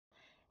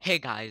Hey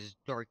guys,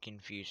 Dark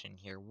Confusion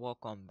here.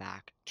 Welcome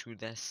back to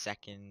the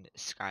second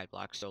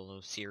SkyBlock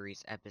solo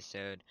series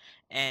episode,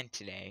 and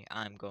today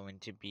I'm going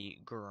to be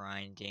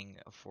grinding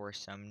for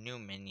some new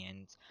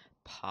minions,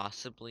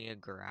 possibly a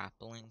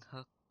grappling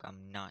hook.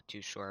 I'm not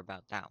too sure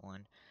about that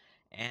one,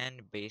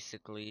 and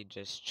basically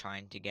just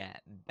trying to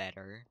get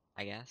better,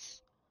 I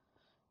guess.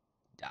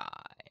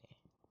 Die.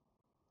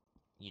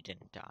 You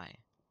didn't die.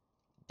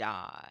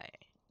 Die.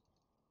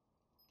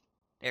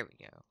 There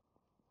we go.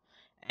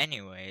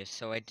 Anyway,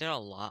 so I did a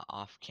lot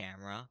off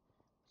camera,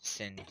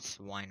 since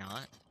why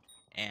not?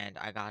 And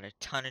I got a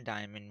ton of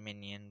diamond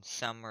minions.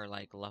 Some are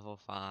like level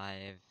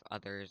 5,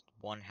 others,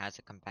 one has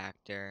a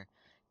compactor.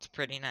 It's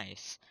pretty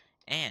nice.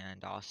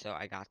 And also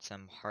I got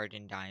some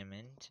hardened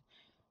diamond.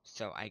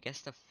 So I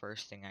guess the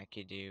first thing I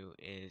could do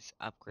is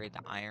upgrade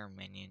the iron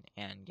minion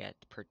and get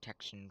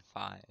protection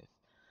 5.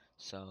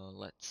 So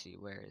let's see,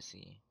 where is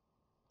he?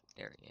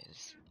 There he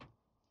is.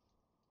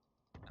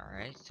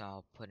 Alright, so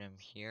I'll put him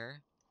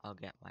here. I'll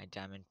get my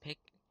diamond pick,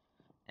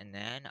 and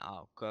then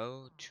I'll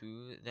go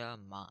to the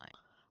mine.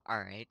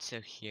 Alright, so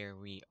here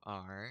we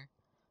are.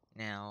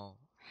 Now,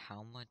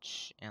 how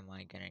much am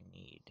I gonna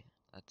need?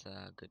 That's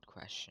a good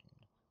question.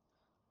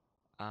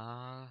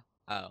 Oh,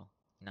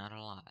 not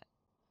a lot.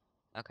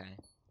 Okay,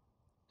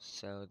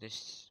 so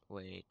this,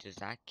 wait, does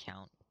that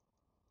count?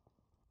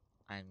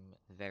 I'm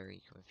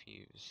very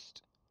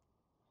confused.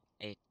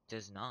 It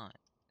does not.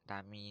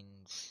 That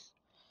means,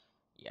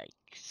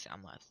 yikes,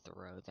 I'm gonna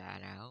throw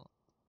that out.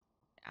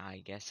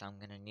 I guess I'm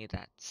gonna need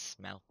that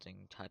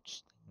smelting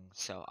touch thing,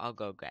 so I'll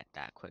go get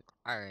that quick.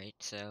 Alright,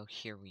 so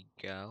here we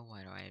go.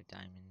 Why do I have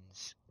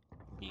diamonds?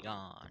 Be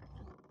gone.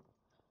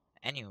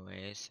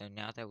 Anyway, so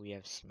now that we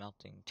have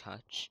smelting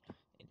touch,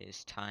 it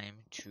is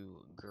time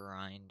to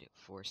grind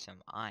for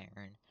some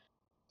iron.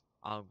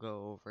 I'll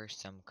go over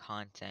some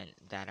content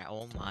that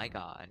oh my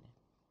god,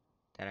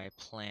 that I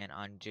plan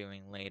on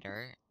doing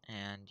later,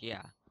 and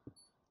yeah.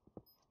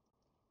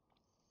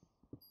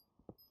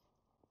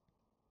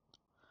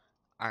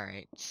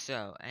 Alright,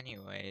 so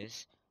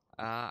anyways,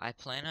 I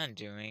plan on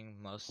doing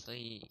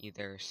mostly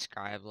either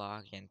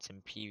Skyblock and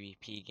some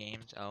PvP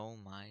games. Oh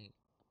my,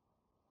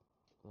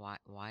 why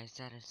is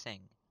that a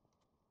thing?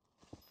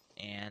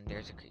 And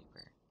there's a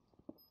creeper.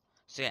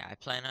 So yeah, I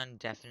plan on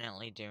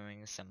definitely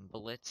doing some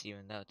Blitz,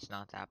 even though it's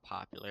not that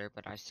popular,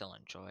 but I still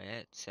enjoy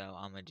it, so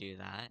I'm gonna do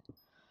that.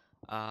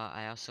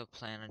 I also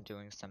plan on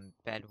doing some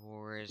Bed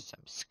Wars,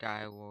 some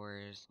Sky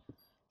Wars,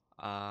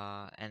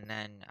 and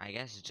then I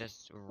guess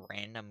just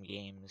random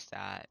games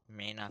that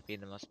may not be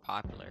the most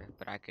popular,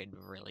 but I could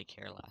really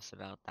care less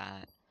about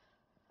that.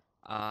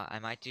 I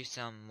might do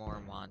some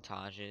more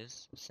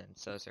montages,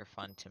 since those are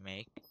fun to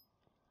make.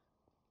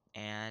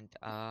 And,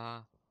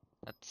 I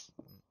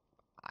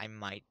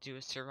might do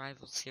a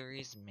survival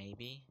series,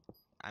 maybe.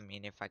 I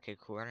mean, if I could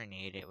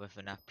coordinate it with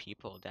enough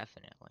people,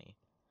 definitely.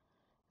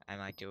 I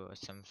might do it with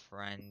some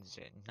friends,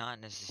 not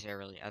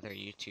necessarily other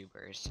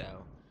YouTubers,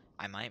 so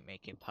I might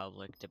make it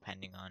public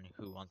depending on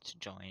who wants to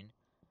join.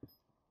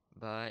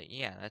 But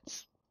yeah,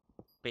 that's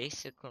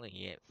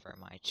basically it for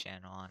my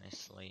channel,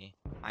 honestly.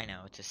 I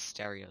know it's a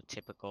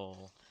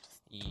stereotypical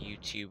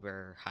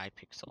YouTuber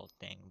Hypixel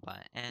thing,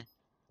 but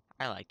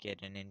I like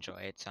it and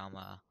enjoy it, so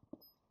I'ma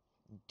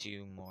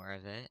do more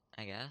of it,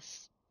 I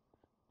guess.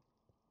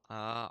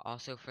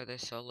 Also for the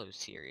solo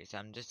series,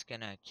 I'm just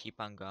gonna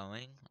keep on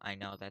going. I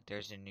know that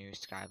there's a new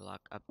Skyblock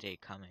update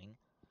coming,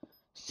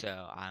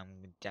 so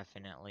I'm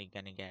definitely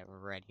gonna get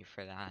ready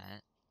for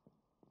that.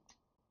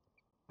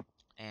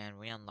 And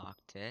we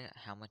unlocked it.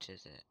 How much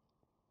is it?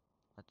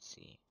 Let's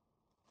see.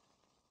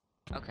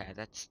 Okay,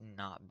 that's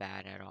not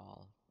bad at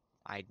all.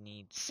 I'd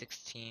need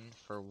 16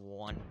 for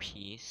one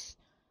piece.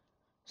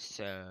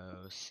 So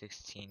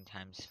 16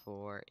 times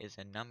 4 is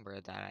a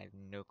number that I have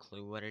no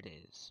clue what it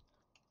is.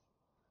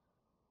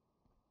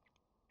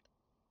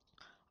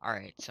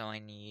 Alright, so I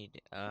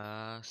need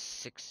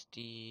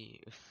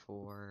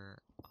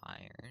 64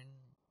 iron,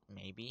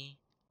 maybe?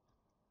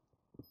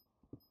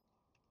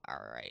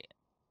 Alright.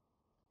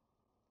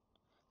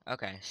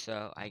 Okay,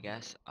 so I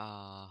guess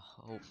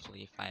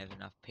hopefully if I have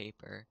enough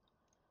paper,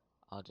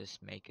 I'll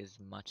just make as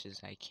much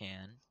as I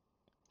can.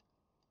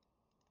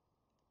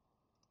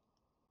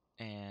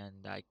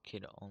 And I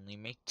could only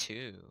make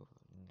 2.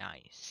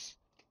 Nice.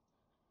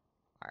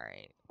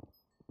 Alright.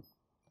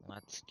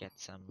 Let's get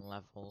some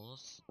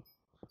levels.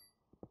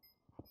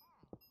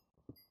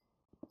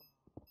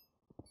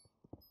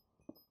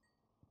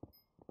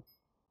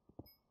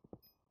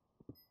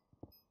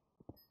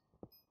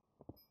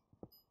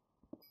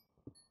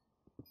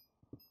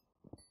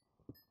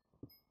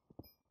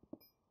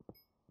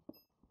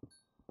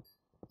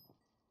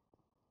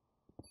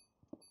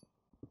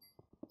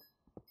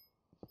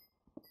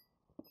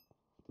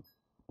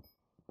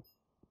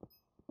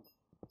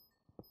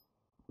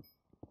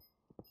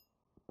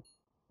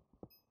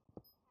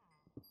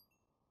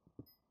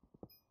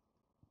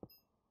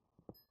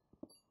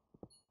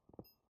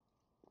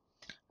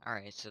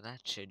 Alright, so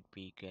that should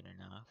be good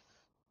enough.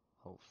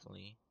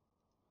 Hopefully.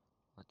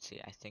 Let's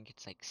see, I think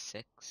it's like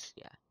 6,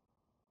 yeah.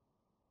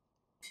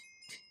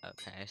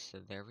 Okay, so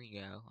there we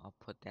go. I'll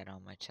put that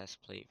on my chest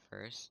plate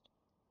first.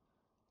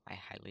 I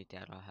highly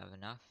doubt I'll have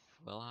enough.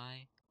 Will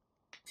I?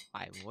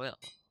 I will.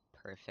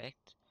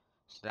 Perfect.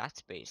 So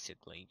that's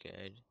basically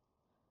good.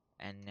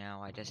 And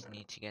now I just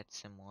need to get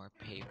some more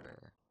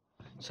paper.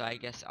 So I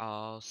guess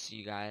I'll see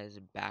you guys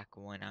back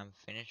when I'm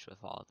finished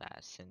with all that,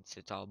 since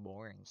it's all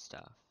boring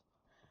stuff.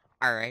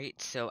 Alright,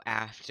 so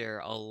after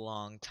a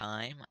long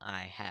time,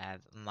 I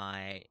have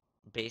my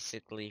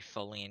basically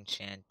fully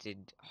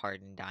enchanted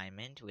hardened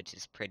diamond, which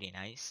is pretty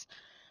nice.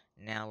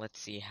 Now let's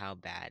see how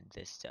bad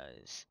this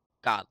does.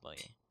 Godly.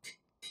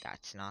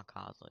 That's not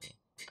godly.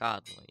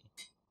 Godly.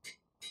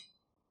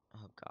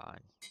 Oh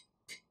god.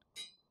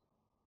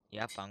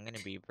 Yep, I'm gonna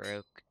be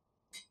broke.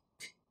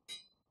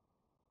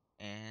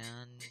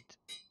 And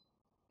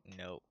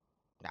nope.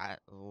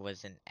 That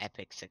was an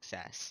epic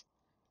success.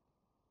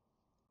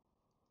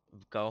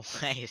 Go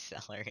away,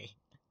 celery.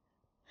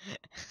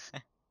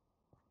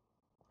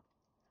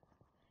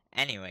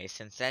 Anyway,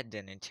 since that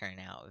didn't turn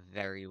out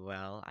very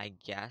well, I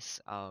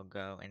guess I'll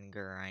go and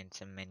grind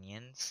some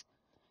minions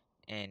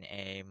in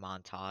a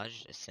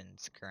montage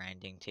since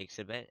grinding takes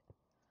a bit.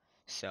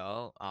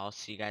 So, I'll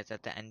see you guys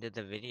at the end of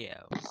the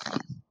video.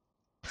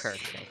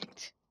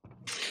 Perfect.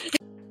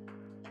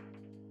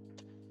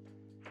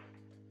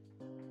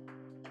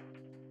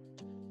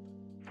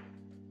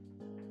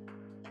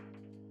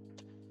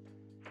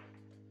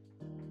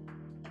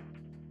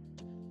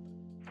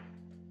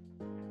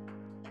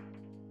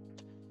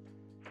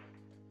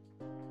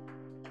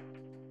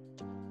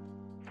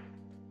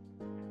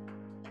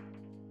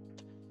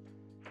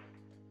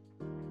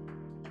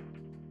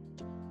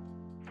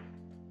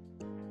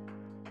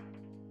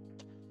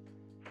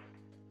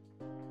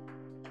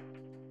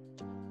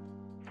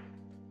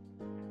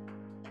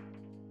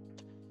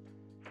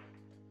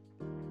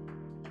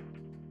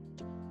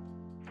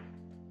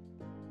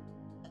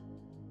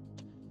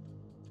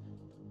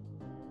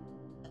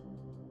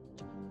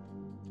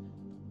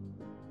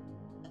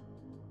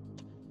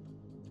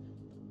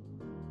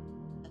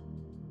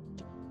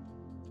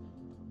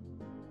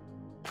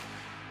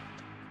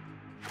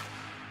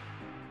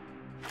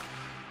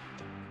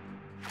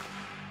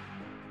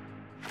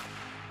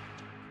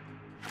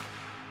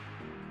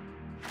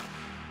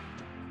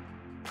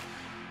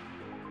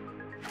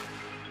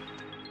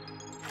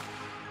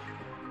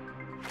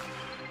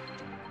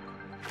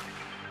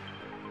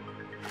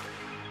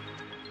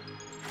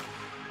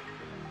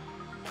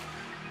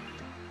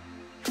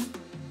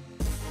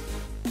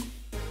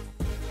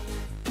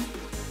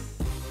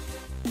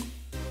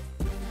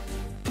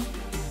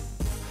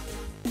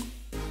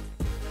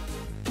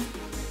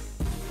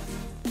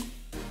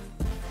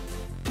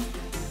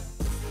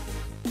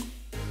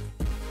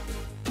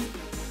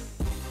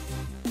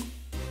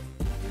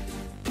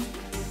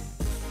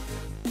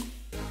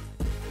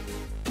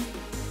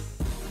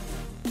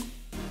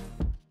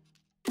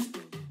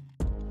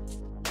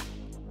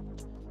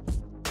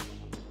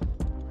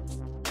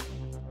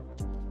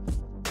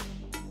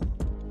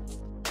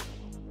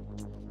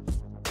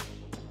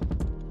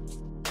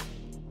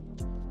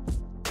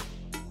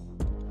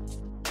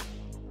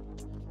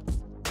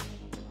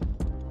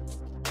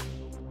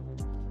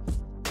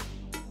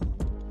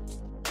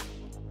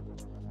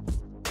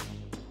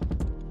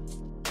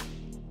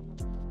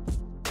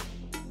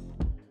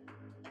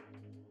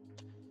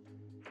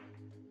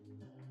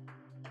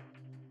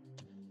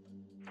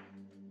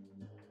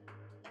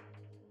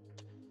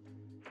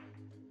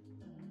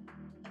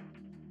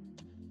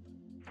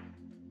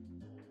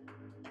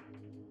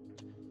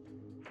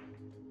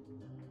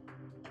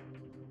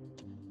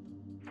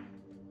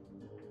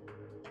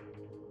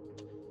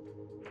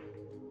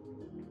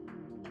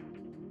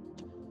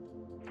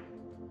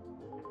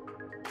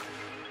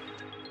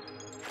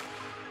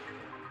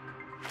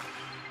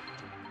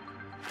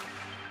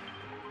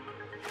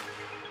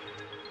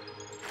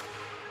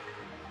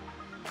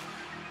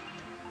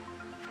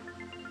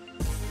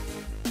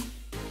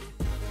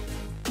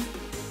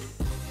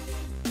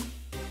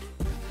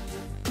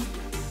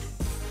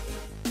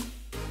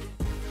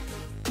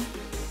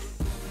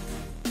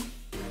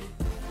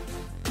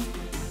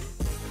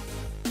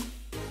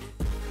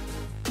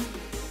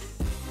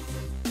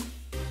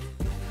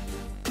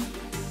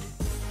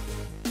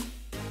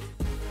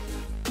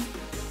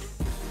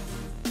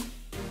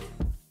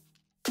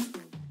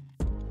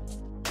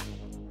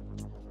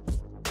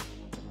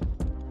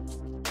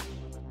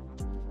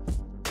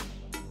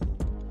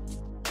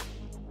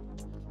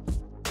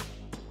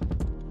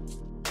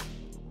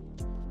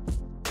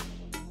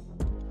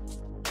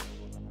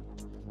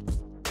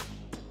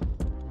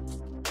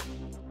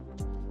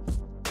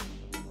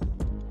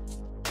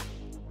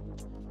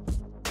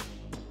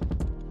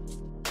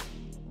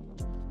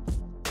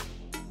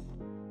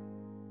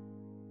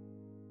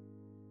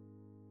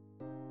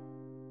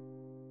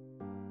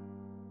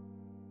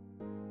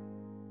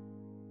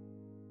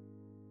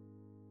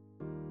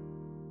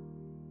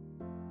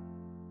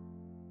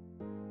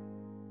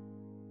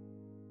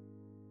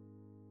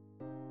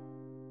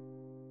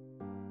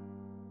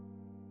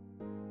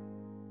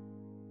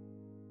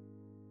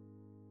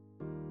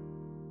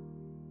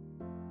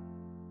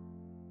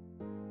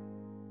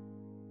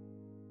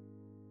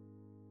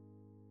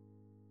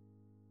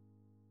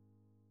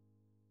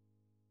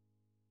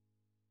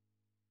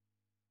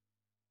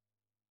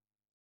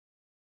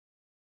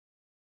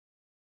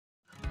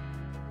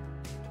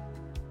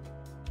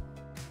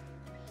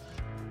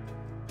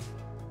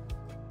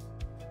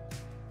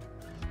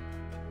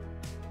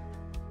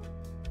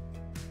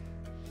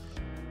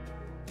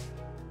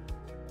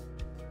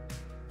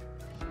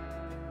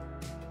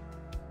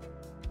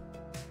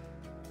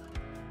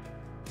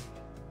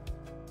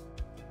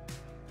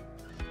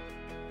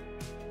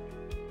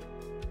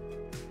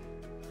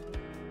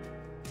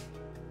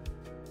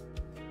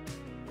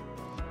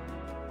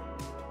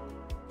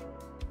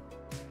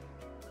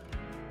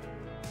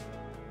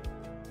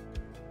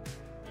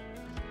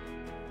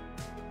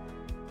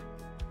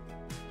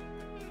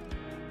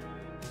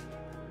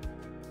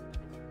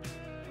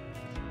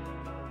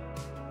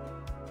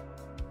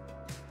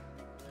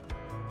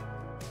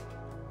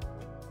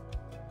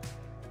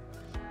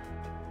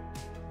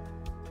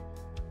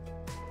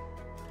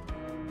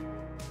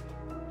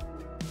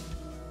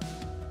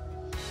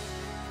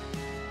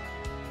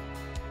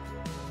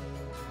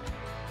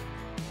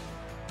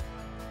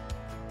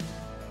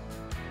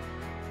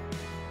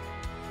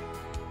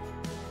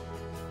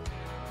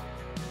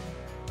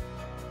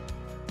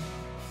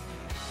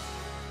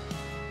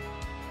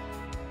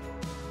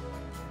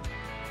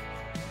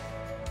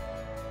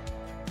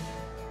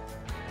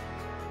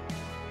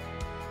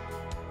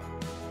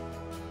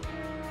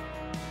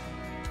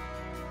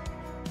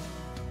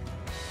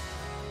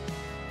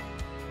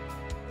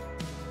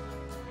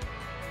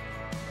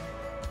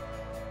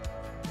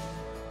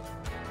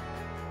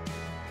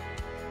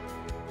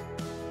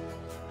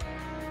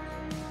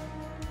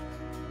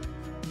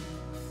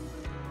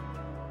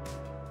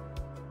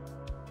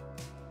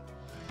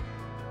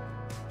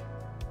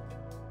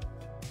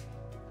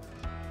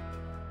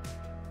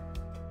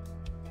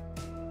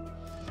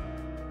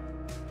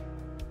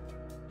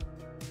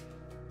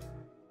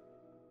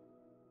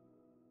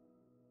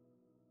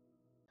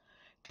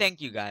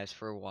 Thank you guys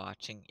for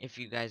watching. If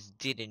you guys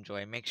did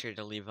enjoy, make sure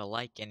to leave a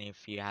like, and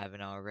if you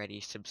haven't already,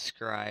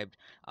 subscribed.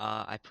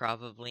 I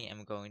probably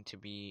am going to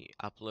be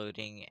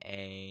uploading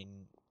a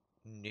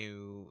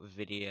new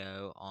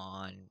video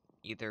on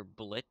either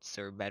Blitz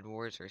or Bed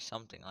Wars or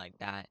something like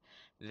that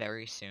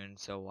very soon,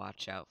 so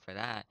watch out for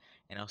that,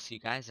 and I'll see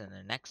you guys in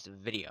the next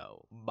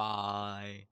video. Bye!